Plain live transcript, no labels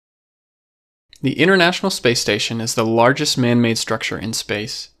The International Space Station is the largest man-made structure in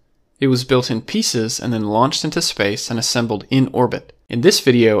space. It was built in pieces and then launched into space and assembled in orbit. In this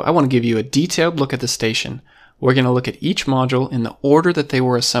video, I want to give you a detailed look at the station. We're going to look at each module in the order that they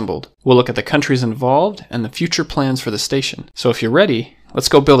were assembled. We'll look at the countries involved and the future plans for the station. So if you're ready, let's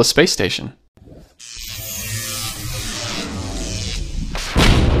go build a space station.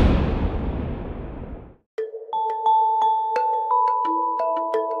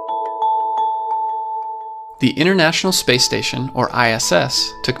 The International Space Station, or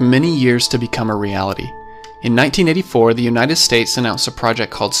ISS, took many years to become a reality. In 1984, the United States announced a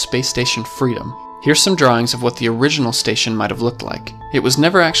project called Space Station Freedom. Here's some drawings of what the original station might have looked like. It was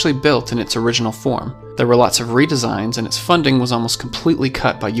never actually built in its original form. There were lots of redesigns, and its funding was almost completely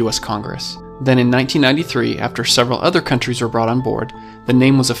cut by US Congress. Then in 1993, after several other countries were brought on board, the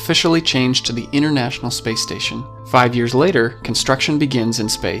name was officially changed to the International Space Station. 5 years later, construction begins in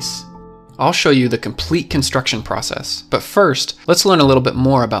space. I'll show you the complete construction process, but first, let's learn a little bit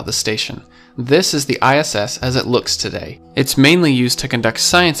more about the station. This is the ISS as it looks today. It's mainly used to conduct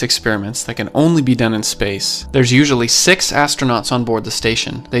science experiments that can only be done in space. There's usually 6 astronauts on board the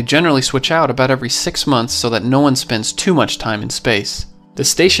station. They generally switch out about every 6 months so that no one spends too much time in space. The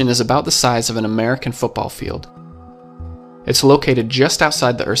station is about the size of an American football field. It's located just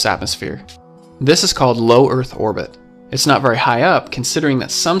outside the Earth's atmosphere. This is called low Earth orbit. It's not very high up, considering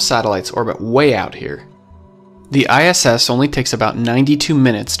that some satellites orbit way out here. The ISS only takes about 92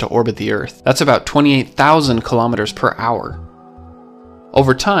 minutes to orbit the Earth. That's about 28,000 kilometers per hour.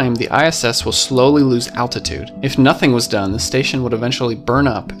 Over time, the ISS will slowly lose altitude. If nothing was done, the station would eventually burn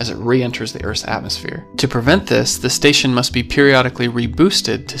up as it re-enters the Earth's atmosphere. To prevent this, the station must be periodically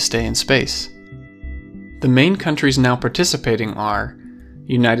reboosted to stay in space. The main countries now participating are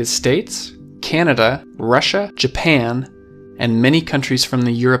United States, Canada, Russia, Japan, and many countries from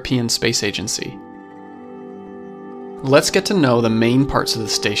the European Space Agency. Let's get to know the main parts of the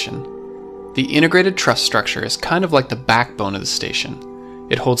station. The integrated truss structure is kind of like the backbone of the station.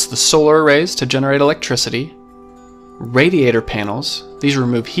 It holds the solar arrays to generate electricity, radiator panels, these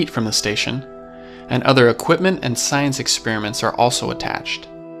remove heat from the station, and other equipment and science experiments are also attached.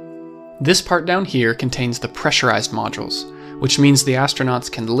 This part down here contains the pressurized modules, which means the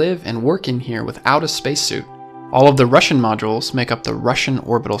astronauts can live and work in here without a spacesuit. All of the Russian modules make up the Russian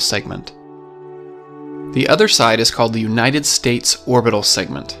orbital segment. The other side is called the United States orbital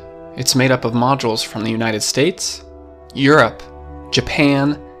segment. It's made up of modules from the United States, Europe,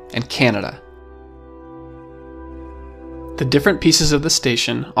 Japan, and Canada. The different pieces of the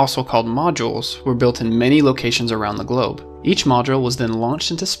station, also called modules, were built in many locations around the globe. Each module was then launched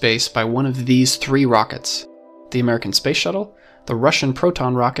into space by one of these 3 rockets: the American Space Shuttle, the Russian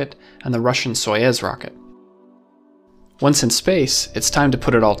Proton rocket, and the Russian Soyuz rocket. Once in space, it's time to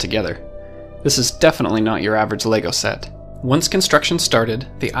put it all together. This is definitely not your average Lego set. Once construction started,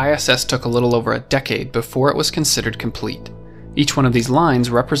 the ISS took a little over a decade before it was considered complete. Each one of these lines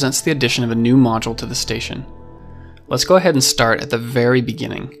represents the addition of a new module to the station. Let's go ahead and start at the very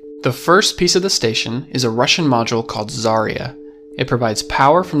beginning. The first piece of the station is a Russian module called Zarya. It provides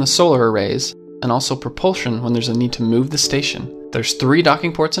power from the solar arrays and also propulsion when there's a need to move the station. There's 3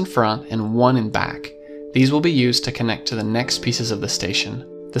 docking ports in front and 1 in back. These will be used to connect to the next pieces of the station.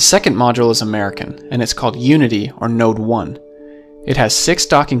 The second module is American, and it's called Unity, or Node 1. It has 6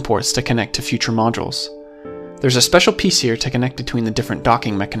 docking ports to connect to future modules. There's a special piece here to connect between the different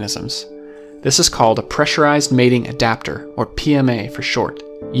docking mechanisms. This is called a Pressurized Mating Adapter, or PMA for short.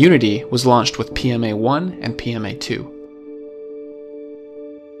 Unity was launched with PMA 1 and PMA 2.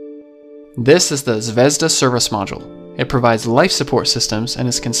 This is the Zvezda service module. It provides life support systems and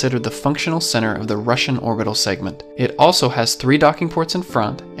is considered the functional center of the Russian orbital segment. It also has 3 docking ports in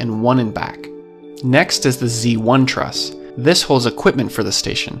front and 1 in back. Next is the Z1 truss. This holds equipment for the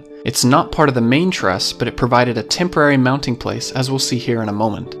station. It's not part of the main truss, but it provided a temporary mounting place, as we'll see here in a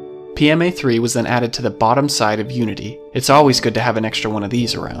moment. PMA 3 was then added to the bottom side of Unity. It's always good to have an extra one of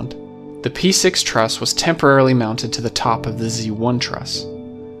these around. The P6 truss was temporarily mounted to the top of the Z1 truss.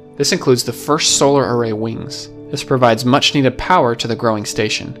 This includes the first solar array wings. This provides much needed power to the growing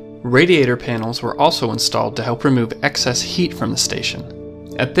station. Radiator panels were also installed to help remove excess heat from the station.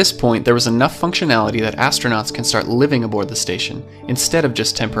 At this point, there was enough functionality that astronauts can start living aboard the station, instead of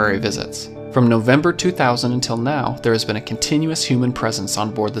just temporary visits. From November 2000 until now, there has been a continuous human presence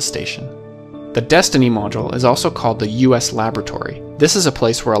on board the station. The Destiny module is also called the US Laboratory. This is a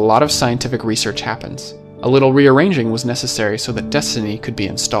place where a lot of scientific research happens. A little rearranging was necessary so that Destiny could be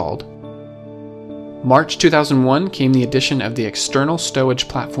installed. March 2001 came the addition of the External Stowage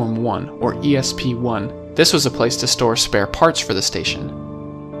Platform 1, or ESP-1. This was a place to store spare parts for the station.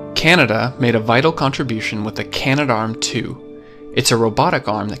 Canada made a vital contribution with the Canadarm2. It's a robotic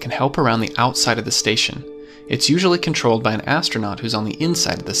arm that can help around the outside of the station. It's usually controlled by an astronaut who's on the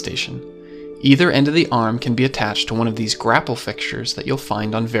inside of the station. Either end of the arm can be attached to one of these grapple fixtures that you'll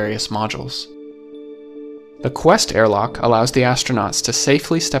find on various modules. The Quest airlock allows the astronauts to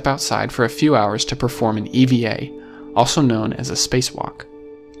safely step outside for a few hours to perform an EVA, also known as a spacewalk.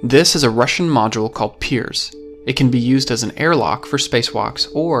 This is a Russian module called Pirs. It can be used as an airlock for spacewalks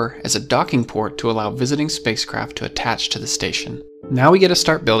or as a docking port to allow visiting spacecraft to attach to the station. Now we get to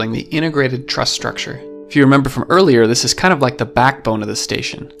start building the integrated truss structure. If you remember from earlier, this is kind of like the backbone of the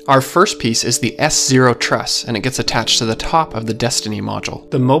station. Our first piece is the S0 truss, and it gets attached to the top of the Destiny module.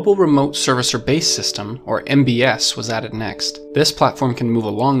 The Mobile Remote Servicer Base System, or MBS, was added next. This platform can move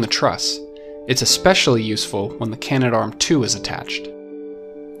along the truss. It's especially useful when the Canadarm2 is attached.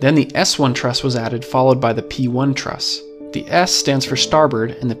 Then the S1 truss was added, followed by the P1 truss. The S stands for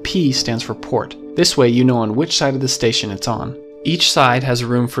starboard, and the P stands for port. This way you know on which side of the station it's on. Each side has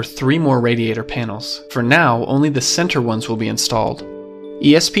room for 3 more radiator panels. For now, only the center ones will be installed.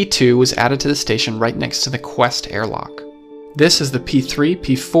 ESP2 was added to the station right next to the Quest airlock. This is the P3,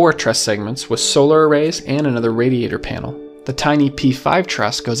 P4 truss segments with solar arrays and another radiator panel. The tiny P5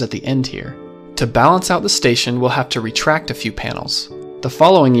 truss goes at the end here. To balance out the station, we'll have to retract a few panels. The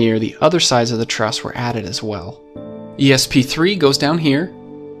following year, the other sides of the truss were added as well. ESP3 goes down here,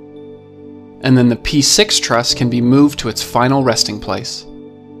 and then the P6 truss can be moved to its final resting place.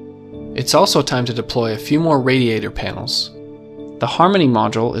 It's also time to deploy a few more radiator panels. The Harmony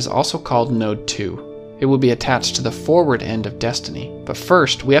module is also called Node 2. It will be attached to the forward end of Destiny, but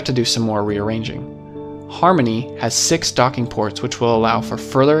first we have to do some more rearranging. Harmony has 6 docking ports which will allow for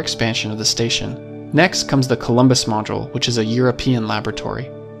further expansion of the station. Next comes the Columbus module, which is a European laboratory.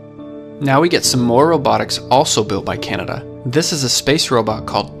 Now we get some more robotics also built by Canada. This is a space robot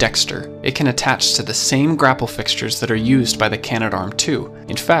called Dexter. It can attach to the same grapple fixtures that are used by the Canadarm2.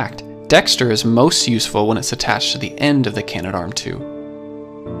 In fact, Dexter is most useful when it's attached to the end of the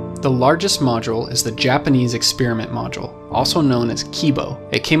Canadarm2. The largest module is the Japanese Experiment module, also known as Kibo.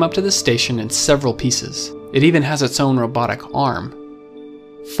 It came up to the station in several pieces. It even has its own robotic arm.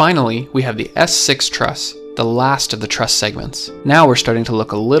 Finally, we have the S6 truss, the last of the truss segments. Now we're starting to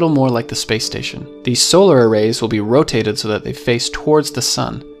look a little more like the space station. These solar arrays will be rotated so that they face towards the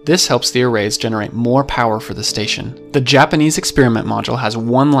sun. This helps the arrays generate more power for the station. The Japanese Experiment module has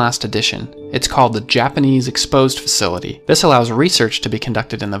one last addition. It's called the Japanese Exposed Facility. This allows research to be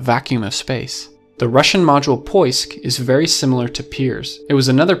conducted in the vacuum of space. The Russian module Poisk is very similar to Pirs. It was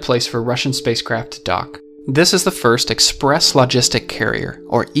another place for Russian spacecraft to dock. This is the first Express Logistic Carrier,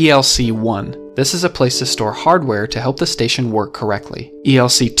 or ELC-1. This is a place to store hardware to help the station work correctly.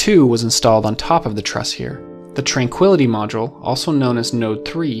 ELC-2 was installed on top of the truss here. The Tranquility module, also known as Node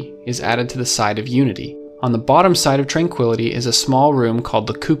 3, is added to the side of Unity. On the bottom side of Tranquility is a small room called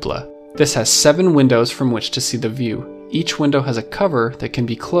the Cupola. This has 7 windows from which to see the view. Each window has a cover that can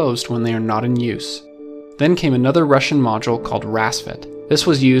be closed when they are not in use. Then came another Russian module called Rasvet. This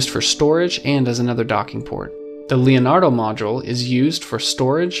was used for storage and as another docking port. The Leonardo module is used for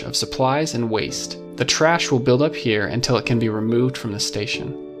storage of supplies and waste. The trash will build up here until it can be removed from the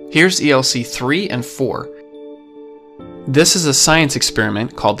station. Here's ELC 3 and 4. This is a science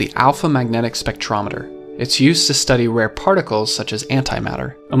experiment called the Alpha Magnetic Spectrometer. It's used to study rare particles such as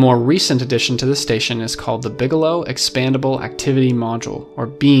antimatter. A more recent addition to the station is called the Bigelow Expandable Activity Module, or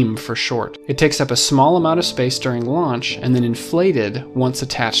BEAM for short. It takes up a small amount of space during launch and then inflated once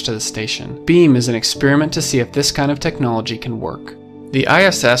attached to the station. BEAM is an experiment to see if this kind of technology can work. The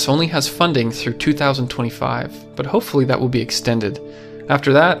ISS only has funding through 2025, but hopefully that will be extended.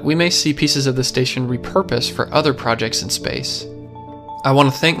 After that, we may see pieces of the station repurposed for other projects in space. I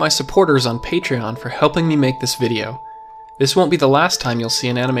want to thank my supporters on Patreon for helping me make this video. This won't be the last time you'll see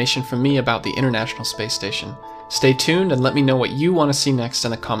an animation from me about the International Space Station. Stay tuned and let me know what you want to see next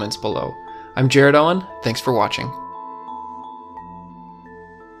in the comments below. I'm Jared Owen, thanks for watching.